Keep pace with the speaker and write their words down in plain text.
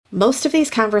Most of these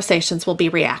conversations will be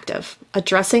reactive,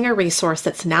 addressing a resource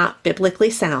that's not biblically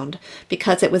sound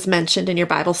because it was mentioned in your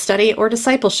Bible study or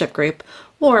discipleship group,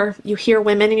 or you hear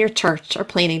women in your church are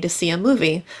planning to see a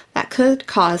movie that could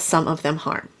cause some of them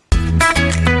harm.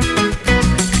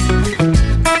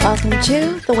 Welcome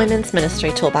to the Women's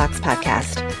Ministry Toolbox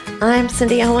podcast. I'm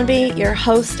Cindy Allenby, your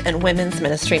host and Women's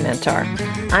Ministry Mentor.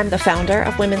 I'm the founder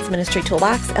of Women's Ministry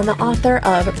Toolbox and the author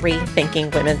of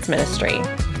Rethinking Women's Ministry.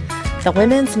 The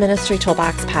Women's Ministry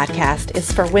Toolbox podcast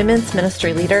is for women's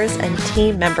ministry leaders and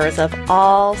team members of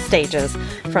all stages,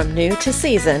 from new to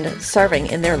seasoned, serving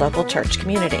in their local church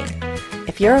community.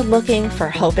 If you're looking for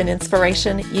hope and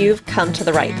inspiration, you've come to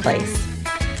the right place.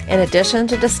 In addition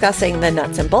to discussing the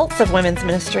nuts and bolts of women's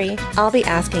ministry, I'll be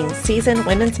asking seasoned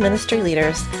women's ministry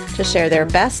leaders to share their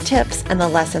best tips and the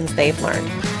lessons they've learned.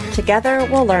 Together,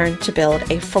 we'll learn to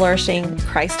build a flourishing,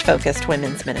 Christ-focused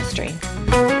women's ministry.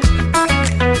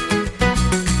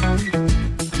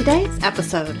 Today's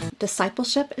episode,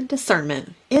 Discipleship and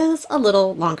Discernment, is a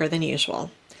little longer than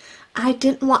usual. I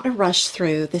didn't want to rush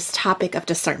through this topic of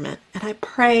discernment, and I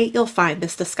pray you'll find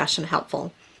this discussion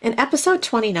helpful. In episode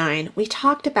 29, we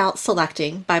talked about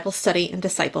selecting Bible study and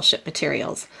discipleship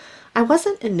materials. I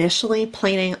wasn't initially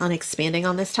planning on expanding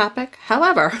on this topic.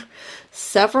 However,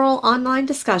 several online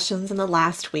discussions in the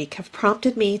last week have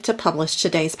prompted me to publish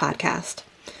today's podcast.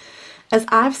 As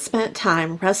I've spent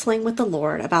time wrestling with the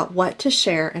Lord about what to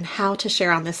share and how to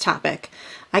share on this topic,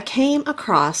 I came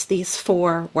across these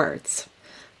 4 words: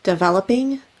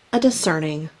 developing a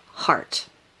discerning heart.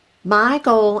 My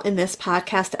goal in this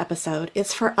podcast episode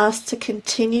is for us to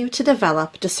continue to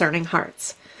develop discerning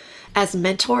hearts. As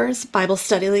mentors, Bible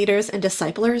study leaders, and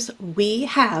disciplers, we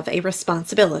have a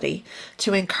responsibility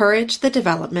to encourage the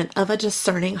development of a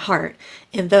discerning heart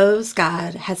in those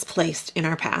God has placed in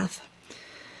our path.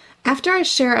 After I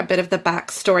share a bit of the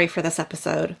backstory for this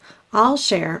episode, I'll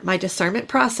share my discernment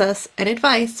process and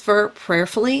advice for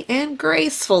prayerfully and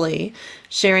gracefully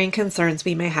sharing concerns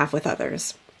we may have with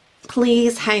others.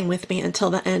 Please hang with me until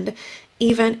the end,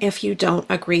 even if you don't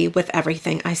agree with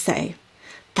everything I say.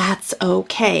 That's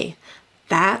okay.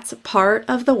 That's part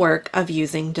of the work of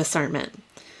using discernment.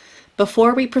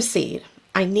 Before we proceed,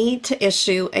 I need to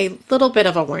issue a little bit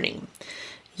of a warning.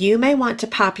 You may want to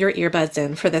pop your earbuds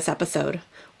in for this episode.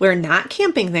 We're not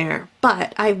camping there,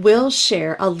 but I will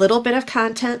share a little bit of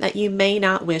content that you may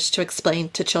not wish to explain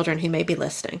to children who may be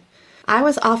listening. I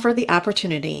was offered the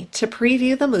opportunity to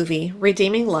preview the movie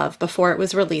Redeeming Love before it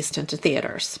was released into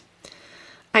theaters.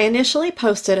 I initially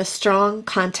posted a strong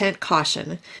content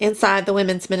caution inside the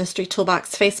Women's Ministry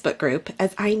Toolbox Facebook group,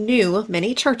 as I knew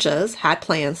many churches had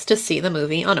plans to see the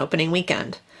movie on opening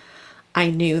weekend.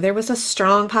 I knew there was a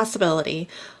strong possibility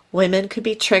women could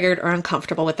be triggered or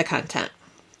uncomfortable with the content.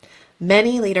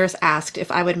 Many leaders asked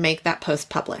if I would make that post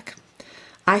public.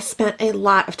 I spent a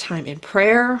lot of time in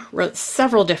prayer, wrote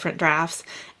several different drafts,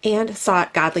 and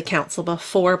sought godly counsel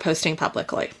before posting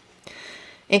publicly.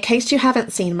 In case you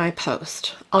haven't seen my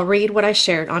post, I'll read what I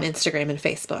shared on Instagram and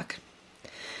Facebook.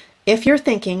 If you're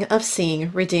thinking of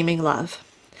seeing Redeeming Love,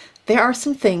 there are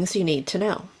some things you need to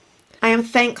know. I am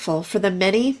thankful for the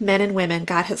many men and women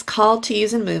God has called to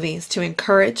use in movies to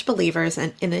encourage believers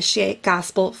and initiate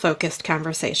gospel-focused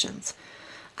conversations.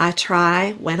 I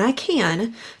try, when I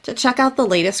can, to check out the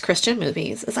latest Christian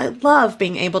movies, as I love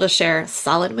being able to share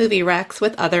solid movie recs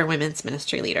with other women's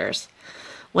ministry leaders.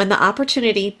 When the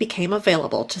opportunity became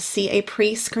available to see a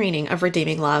pre-screening of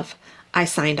Redeeming Love, I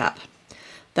signed up.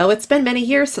 Though it's been many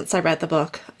years since I read the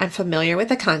book, I'm familiar with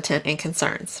the content and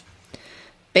concerns.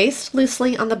 Based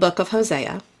loosely on the book of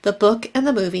Hosea, the book and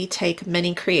the movie take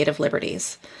many creative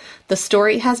liberties. The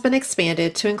story has been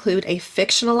expanded to include a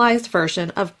fictionalized version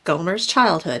of Gomer's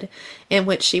childhood, in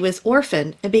which she was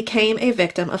orphaned and became a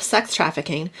victim of sex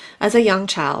trafficking as a young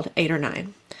child, 8 or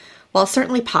 9. While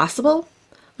certainly possible,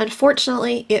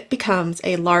 unfortunately, it becomes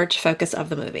a large focus of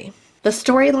the movie. The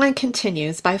storyline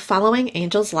continues by following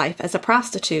Angel's life as a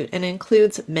prostitute and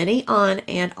includes many on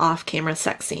and off-camera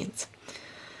sex scenes.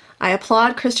 I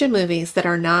applaud Christian movies that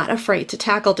are not afraid to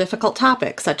tackle difficult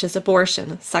topics such as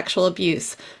abortion, sexual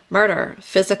abuse, murder,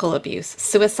 physical abuse,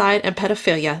 suicide, and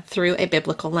pedophilia through a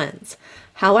biblical lens.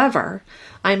 However,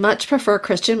 I much prefer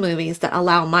Christian movies that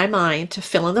allow my mind to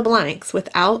fill in the blanks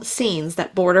without scenes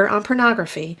that border on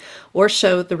pornography or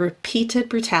show the repeated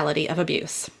brutality of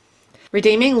abuse.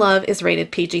 Redeeming Love is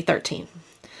rated PG-13.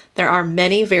 There are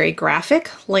many very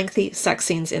graphic, lengthy sex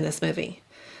scenes in this movie.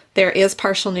 There is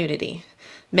partial nudity.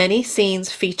 Many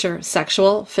scenes feature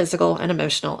sexual, physical, and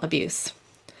emotional abuse.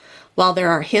 While there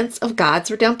are hints of God's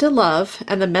redemptive love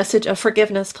and the message of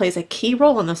forgiveness plays a key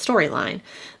role in the storyline,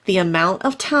 the amount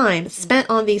of time spent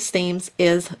on these themes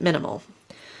is minimal.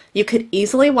 You could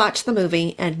easily watch the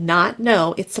movie and not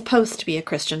know it's supposed to be a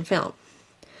Christian film.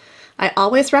 I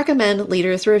always recommend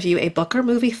leaders review a book or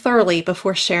movie thoroughly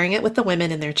before sharing it with the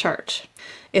women in their church.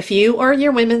 If you or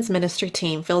your women's ministry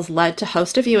team feels led to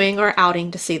host a viewing or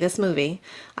outing to see this movie,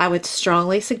 I would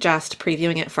strongly suggest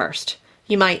previewing it first.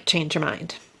 You might change your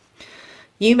mind.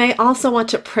 You may also want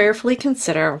to prayerfully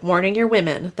consider warning your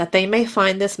women that they may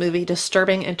find this movie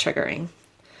disturbing and triggering.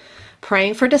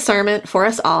 Praying for discernment for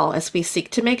us all as we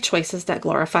seek to make choices that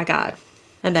glorify God.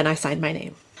 And then I signed my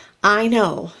name. I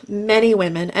know many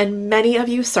women and many of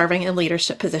you serving in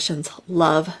leadership positions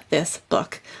love this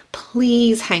book.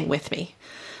 Please hang with me.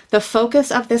 The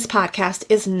focus of this podcast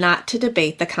is not to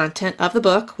debate the content of the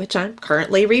book, which I'm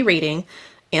currently rereading,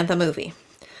 and the movie.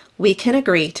 We can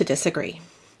agree to disagree.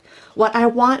 What I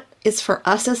want is for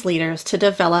us as leaders to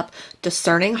develop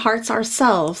discerning hearts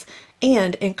ourselves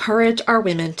and encourage our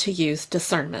women to use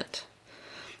discernment.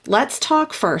 Let's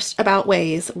talk first about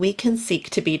ways we can seek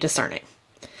to be discerning.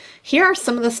 Here are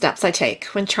some of the steps I take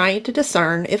when trying to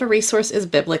discern if a resource is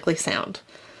biblically sound.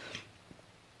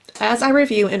 As I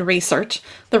review and research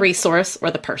the resource or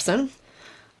the person,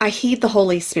 I heed the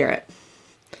Holy Spirit.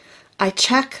 I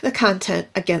check the content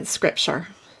against Scripture.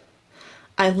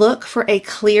 I look for a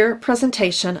clear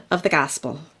presentation of the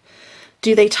gospel.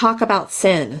 Do they talk about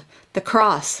sin, the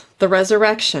cross, the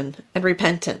resurrection, and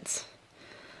repentance?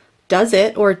 Does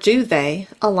it or do they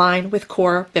align with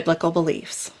core biblical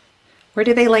beliefs? Where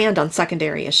do they land on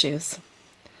secondary issues?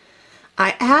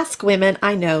 I ask women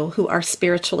I know who are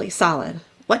spiritually solid,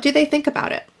 what do they think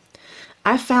about it?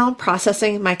 I've found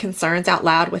processing my concerns out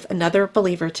loud with another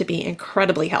believer to be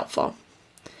incredibly helpful.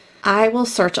 I will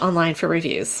search online for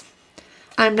reviews.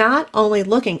 I'm not only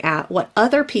looking at what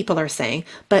other people are saying,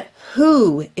 but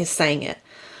who is saying it.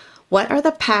 What are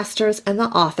the pastors and the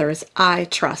authors I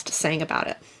trust saying about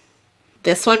it?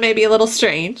 This one may be a little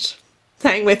strange.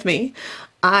 Hang with me.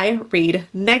 I read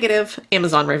negative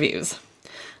Amazon reviews.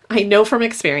 I know from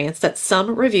experience that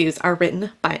some reviews are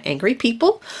written by angry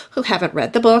people who haven't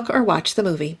read the book or watched the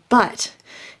movie, but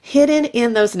hidden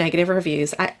in those negative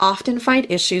reviews, I often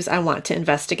find issues I want to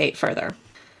investigate further.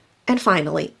 And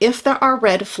finally, if there are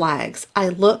red flags, I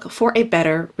look for a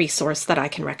better resource that I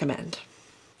can recommend.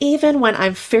 Even when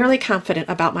I'm fairly confident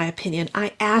about my opinion,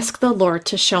 I ask the Lord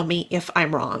to show me if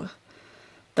I'm wrong.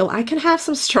 Though I can have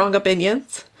some strong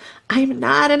opinions, I'm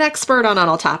not an expert on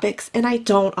all topics, and I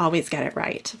don't always get it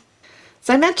right.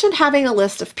 So I mentioned having a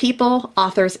list of people,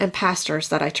 authors, and pastors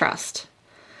that I trust.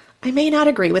 I may not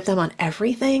agree with them on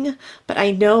everything, but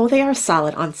I know they are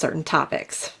solid on certain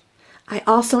topics. I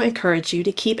also encourage you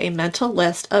to keep a mental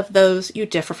list of those you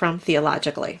differ from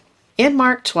theologically. In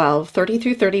Mark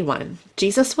 12:30-31,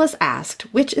 Jesus was asked,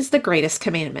 "Which is the greatest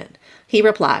commandment?" He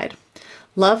replied,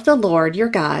 "Love the Lord your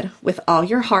God with all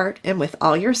your heart and with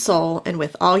all your soul and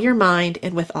with all your mind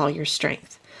and with all your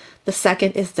strength. The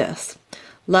second is this,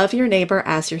 love your neighbor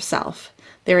as yourself.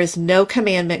 There is no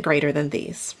commandment greater than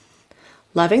these."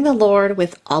 Loving the Lord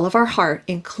with all of our heart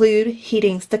include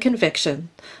heeding the conviction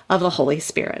of the Holy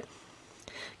Spirit.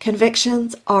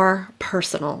 Convictions are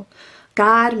personal.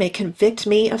 God may convict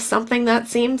me of something that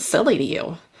seems silly to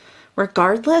you.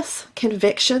 Regardless,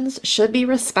 convictions should be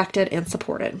respected and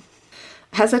supported.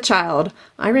 As a child,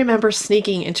 I remember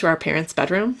sneaking into our parents'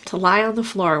 bedroom to lie on the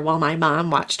floor while my mom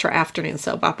watched her afternoon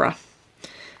soap opera.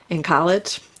 In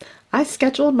college, I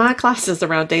scheduled my classes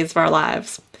around Days of Our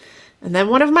Lives, and then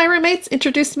one of my roommates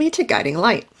introduced me to Guiding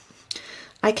Light.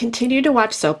 I continued to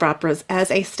watch soap operas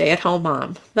as a stay-at-home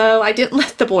mom, though I didn't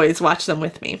let the boys watch them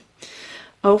with me.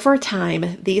 Over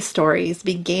time, these stories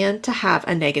began to have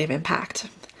a negative impact.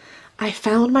 I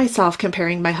found myself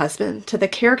comparing my husband to the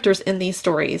characters in these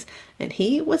stories, and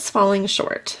he was falling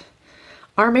short.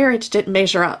 Our marriage didn't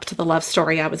measure up to the love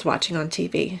story I was watching on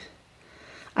TV.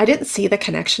 I didn't see the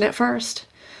connection at first,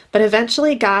 but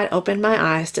eventually God opened my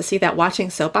eyes to see that watching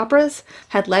soap operas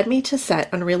had led me to set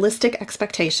unrealistic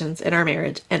expectations in our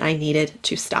marriage, and I needed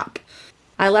to stop.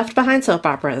 I left behind soap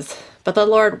operas, but the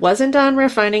Lord wasn't done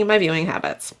refining my viewing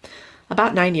habits.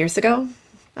 About 9 years ago,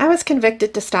 I was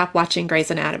convicted to stop watching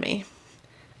Grey's Anatomy.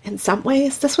 In some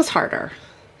ways, this was harder.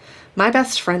 My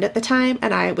best friend at the time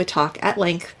and I would talk at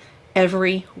length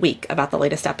every week about the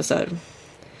latest episode.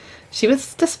 She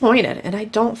was disappointed, and I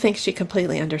don't think she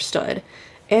completely understood.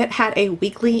 It had a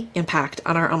weekly impact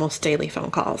on our almost daily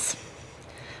phone calls.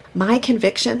 My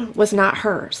conviction was not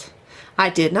hers. I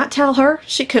did not tell her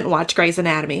she couldn't watch Grey's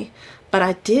Anatomy, but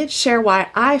I did share why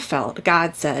I felt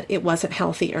God said it wasn't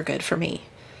healthy or good for me.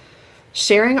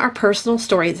 Sharing our personal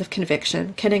stories of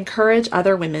conviction can encourage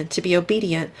other women to be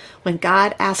obedient when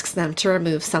God asks them to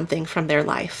remove something from their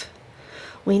life.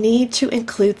 We need to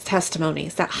include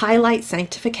testimonies that highlight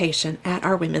sanctification at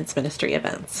our women's ministry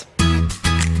events.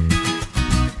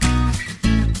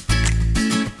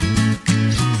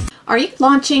 Are you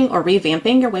launching or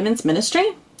revamping your women's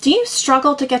ministry? Do you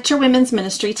struggle to get your women's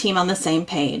ministry team on the same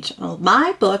page? Well,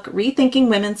 my book, Rethinking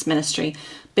Women's Ministry,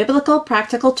 Biblical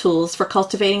Practical Tools for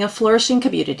Cultivating a Flourishing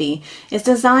Community, is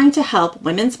designed to help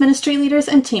women's ministry leaders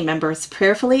and team members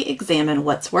prayerfully examine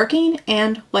what's working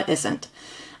and what isn't.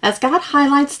 As God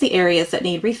highlights the areas that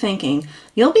need rethinking,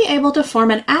 you'll be able to form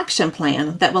an action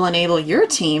plan that will enable your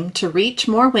team to reach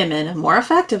more women more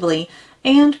effectively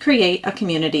and create a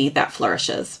community that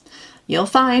flourishes. You'll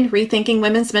find Rethinking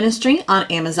Women's Ministry on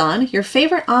Amazon, your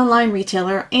favorite online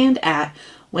retailer, and at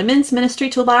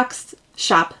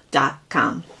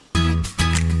womensministrytoolboxshop.com.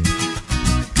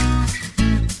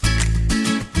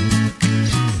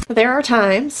 There are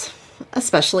times,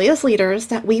 especially as leaders,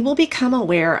 that we will become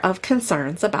aware of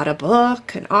concerns about a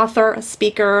book, an author, a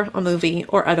speaker, a movie,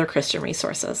 or other Christian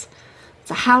resources.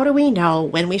 So how do we know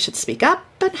when we should speak up,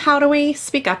 and how do we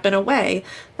speak up in a way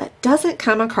that doesn't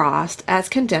come across as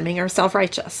condemning or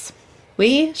self-righteous?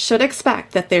 We should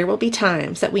expect that there will be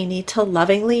times that we need to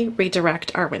lovingly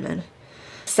redirect our women.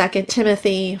 2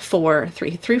 Timothy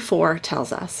 4:3-4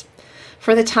 tells us,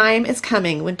 "For the time is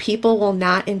coming when people will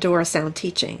not endure sound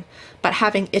teaching, but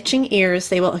having itching ears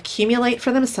they will accumulate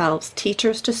for themselves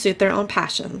teachers to suit their own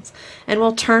passions, and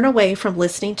will turn away from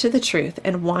listening to the truth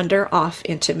and wander off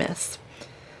into myths."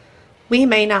 We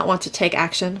may not want to take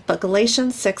action, but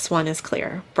Galatians 6:1 is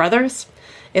clear. "Brothers,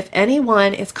 if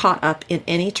anyone is caught up in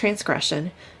any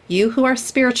transgression, you who are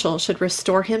spiritual should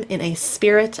restore him in a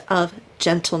spirit of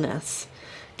gentleness.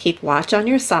 Keep watch on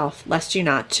yourself, lest you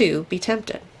not too be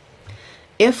tempted."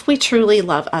 If we truly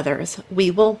love others, we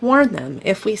will warn them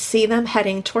if we see them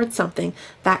heading towards something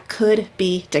that could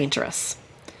be dangerous.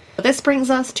 This brings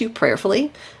us to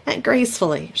prayerfully and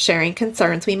gracefully sharing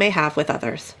concerns we may have with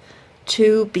others.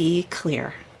 To be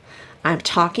clear, I'm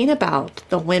talking about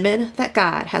the women that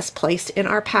God has placed in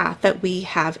our path that we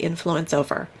have influence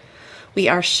over. We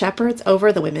are shepherds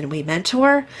over the women we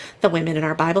mentor, the women in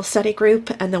our Bible study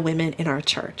group, and the women in our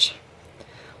church.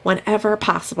 Whenever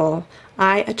possible,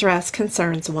 I address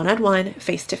concerns one-on-one,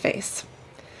 face-to-face.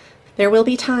 There will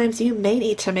be times you may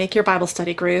need to make your Bible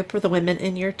study group or the women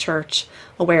in your church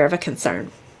aware of a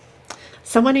concern.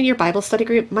 Someone in your Bible study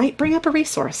group might bring up a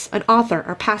resource, an author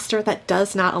or pastor that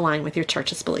does not align with your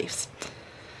church's beliefs.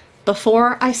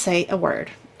 Before I say a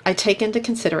word, I take into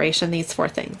consideration these 4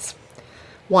 things.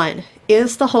 1,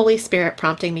 is the Holy Spirit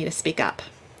prompting me to speak up?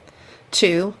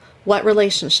 2, what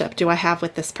relationship do I have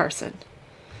with this person?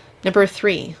 Number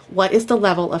 3, what is the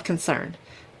level of concern?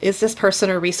 Is this person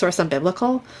or resource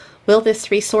unbiblical? Will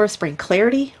this resource bring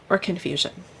clarity or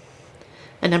confusion?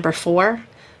 And number 4,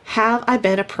 have I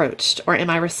been approached, or am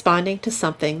I responding to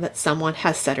something that someone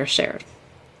has said or shared?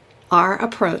 Our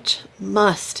approach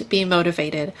must be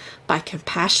motivated by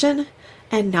compassion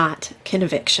and not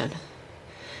conviction.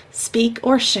 Speak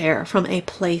or share from a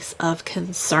place of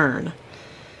concern.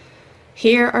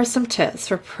 Here are some tips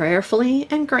for prayerfully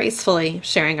and gracefully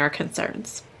sharing our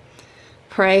concerns.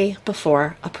 Pray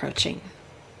before approaching.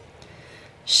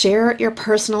 Share your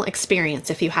personal experience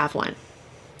if you have one.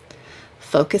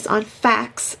 Focus on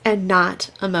facts and not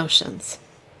emotions.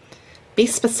 Be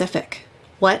specific.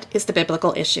 What is the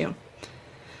biblical issue?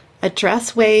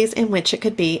 Address ways in which it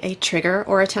could be a trigger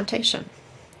or a temptation.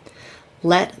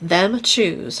 Let them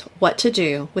choose what to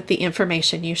do with the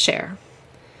information you share.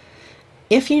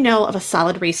 If you know of a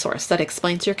solid resource that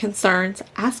explains your concerns,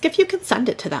 ask if you can send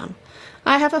it to them.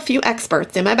 I have a few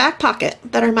experts in my back pocket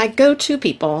that are my go-to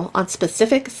people on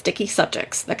specific sticky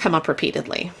subjects that come up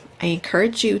repeatedly. I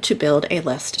encourage you to build a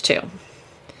list too.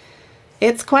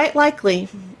 It's quite likely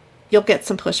you'll get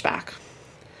some pushback.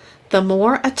 The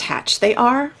more attached they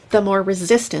are, the more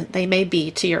resistant they may be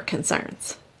to your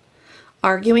concerns.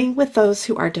 Arguing with those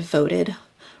who are devoted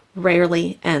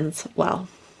rarely ends well.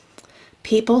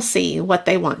 People see what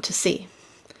they want to see.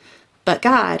 But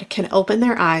God can open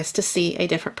their eyes to see a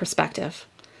different perspective.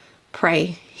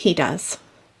 Pray He does.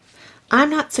 I'm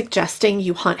not suggesting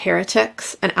you hunt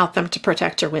heretics and out them to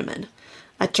protect your women.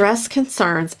 Address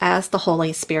concerns as the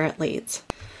Holy Spirit leads.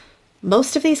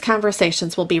 Most of these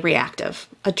conversations will be reactive,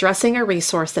 addressing a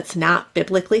resource that's not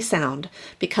biblically sound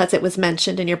because it was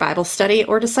mentioned in your Bible study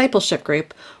or discipleship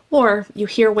group, or you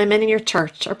hear women in your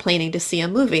church are planning to see a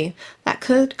movie that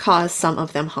could cause some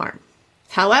of them harm.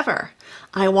 However,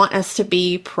 I want us to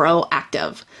be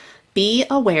proactive. Be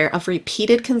aware of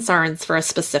repeated concerns for a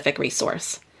specific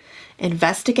resource.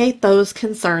 Investigate those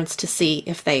concerns to see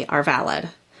if they are valid.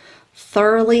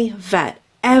 Thoroughly vet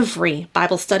every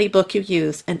Bible study book you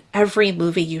use and every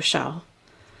movie you show.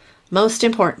 Most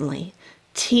importantly,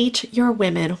 teach your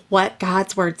women what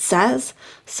God's Word says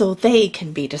so they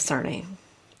can be discerning.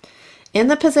 In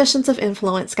the positions of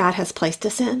influence God has placed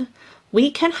us in,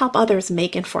 we can help others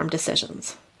make informed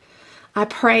decisions. I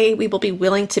pray we will be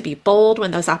willing to be bold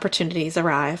when those opportunities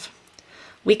arrive.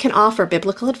 We can offer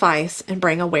biblical advice and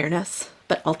bring awareness,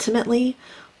 but ultimately,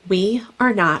 we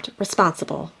are not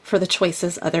responsible for the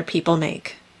choices other people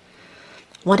make.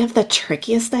 One of the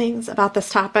trickiest things about this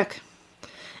topic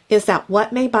is that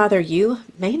what may bother you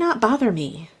may not bother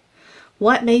me.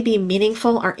 What may be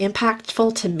meaningful or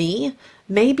impactful to me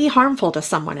may be harmful to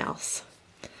someone else.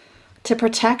 To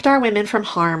protect our women from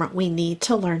harm, we need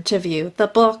to learn to view the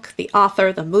book, the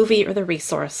author, the movie, or the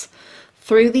resource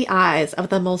through the eyes of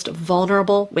the most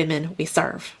vulnerable women we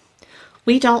serve.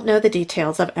 We don't know the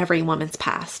details of every woman's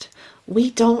past.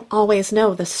 We don't always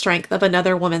know the strength of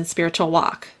another woman's spiritual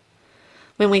walk.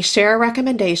 When we share a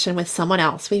recommendation with someone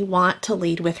else, we want to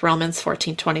lead with Romans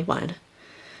 14:21.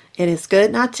 It is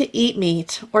good not to eat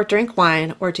meat or drink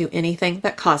wine or do anything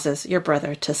that causes your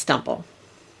brother to stumble.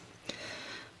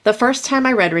 The first time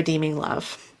I read Redeeming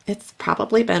Love, it's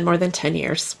probably been more than 10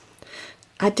 years.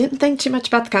 I didn't think too much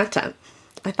about the content.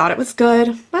 I thought it was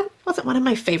good, but it wasn't one of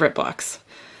my favorite books.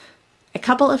 A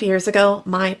couple of years ago,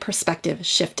 my perspective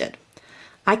shifted.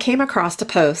 I came across a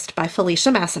post by Felicia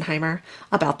Massenheimer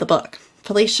about the book.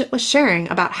 Felicia was sharing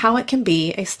about how it can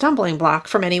be a stumbling block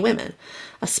for many women,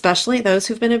 especially those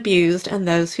who've been abused and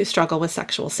those who struggle with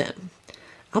sexual sin.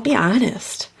 I'll be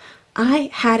honest, I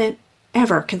hadn't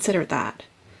ever considered that,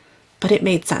 but it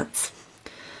made sense.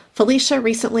 Felicia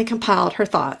recently compiled her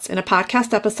thoughts in a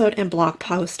podcast episode and blog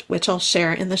post, which I'll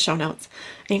share in the show notes.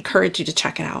 I encourage you to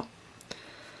check it out.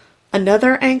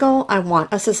 Another angle I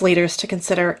want us as leaders to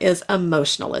consider is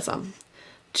emotionalism.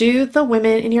 Do the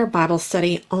women in your Bible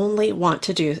study only want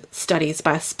to do studies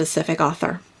by a specific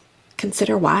author?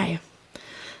 Consider why.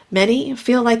 Many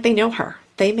feel like they know her.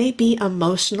 They may be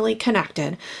emotionally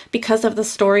connected because of the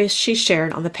stories she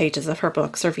shared on the pages of her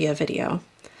books or via video.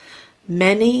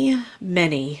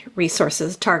 Many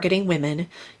resources targeting women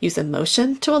use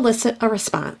emotion to elicit a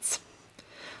response.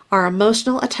 Our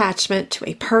emotional attachment to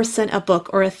a person, a book,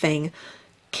 or a thing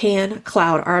can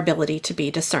cloud our ability to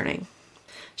be discerning.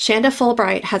 Shanda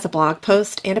Fulbright has a blog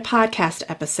post and a podcast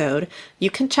episode you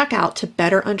can check out to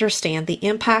better understand the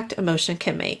impact emotion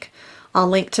can make. I'll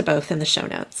link to both in the show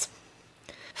notes.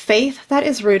 Faith that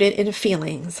is rooted in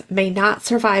feelings may not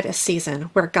survive a season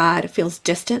where God feels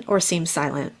distant or seems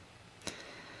silent.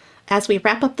 As we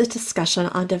wrap up this discussion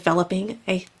on developing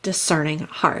a discerning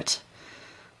heart,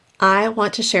 I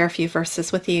want to share a few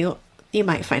verses with you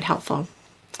might find helpful.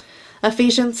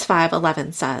 Ephesians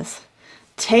 5:11 says,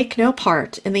 "Take no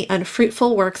part in the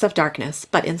unfruitful works of darkness,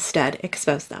 but instead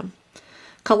expose them."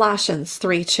 Colossians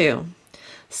 3:2,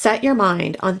 "Set your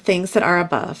mind on things that are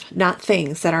above, not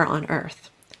things that are on earth."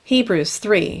 Hebrews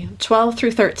 3:12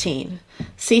 through 13,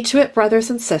 "See to it, brothers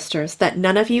and sisters, that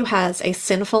none of you has a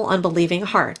sinful, unbelieving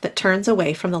heart that turns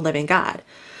away from the living God,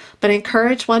 but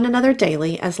encourage one another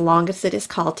daily as long as it is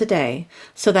called today,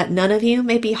 so that none of you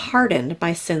may be hardened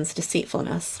by sin's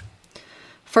deceitfulness."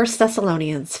 1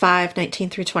 Thessalonians 5:19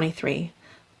 through 23,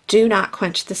 "Do not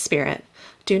quench the spirit.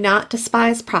 Do not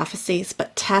despise prophecies,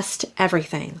 but test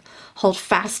everything. Hold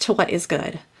fast to what is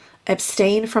good.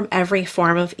 Abstain from every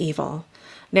form of evil.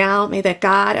 Now may the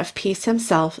God of peace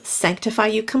himself sanctify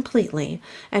you completely,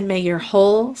 and may your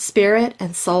whole spirit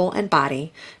and soul and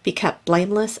body be kept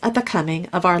blameless at the coming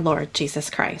of our Lord Jesus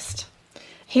Christ."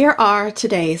 Here are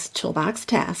today's toolbox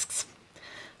tasks.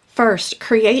 First,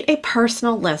 create a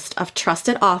personal list of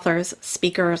trusted authors,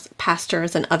 speakers,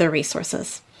 pastors, and other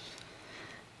resources.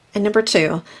 And number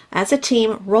 2, as a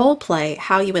team, role play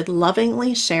how you would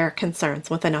lovingly share concerns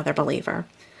with another believer.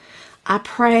 I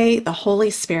pray the Holy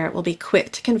Spirit will be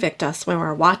quick to convict us when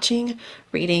we're watching,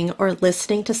 reading, or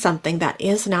listening to something that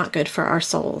is not good for our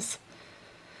souls.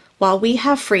 While we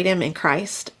have freedom in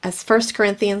Christ, as 1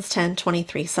 Corinthians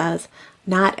 10:23 says,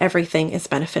 not everything is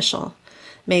beneficial.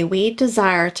 May we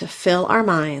desire to fill our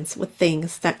minds with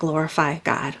things that glorify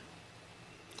God.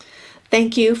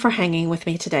 Thank you for hanging with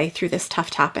me today through this tough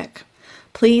topic.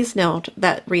 Please note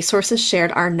that resources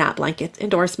shared are not blanket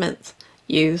endorsements.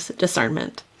 Use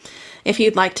discernment. If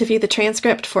you'd like to view the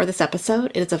transcript for this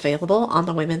episode, it is available on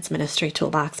the Women's Ministry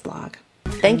Toolbox blog.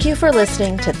 Thank you for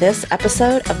listening to this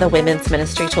episode of the Women's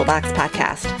Ministry Toolbox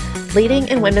podcast. Leading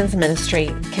in women's ministry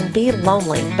can be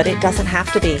lonely, but it doesn't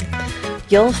have to be.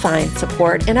 You'll find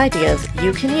support and ideas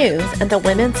you can use in the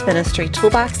Women's Ministry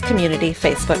Toolbox Community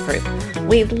Facebook group.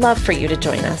 We'd love for you to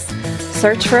join us.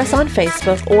 Search for us on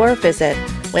Facebook or visit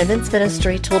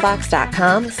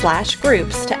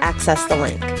womensministrytoolbox.com/groups to access the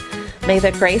link. May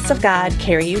the grace of God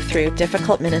carry you through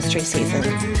difficult ministry seasons.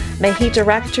 May He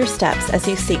direct your steps as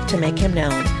you seek to make Him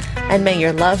known. And may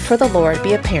your love for the Lord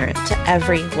be apparent to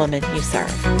every woman you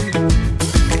serve.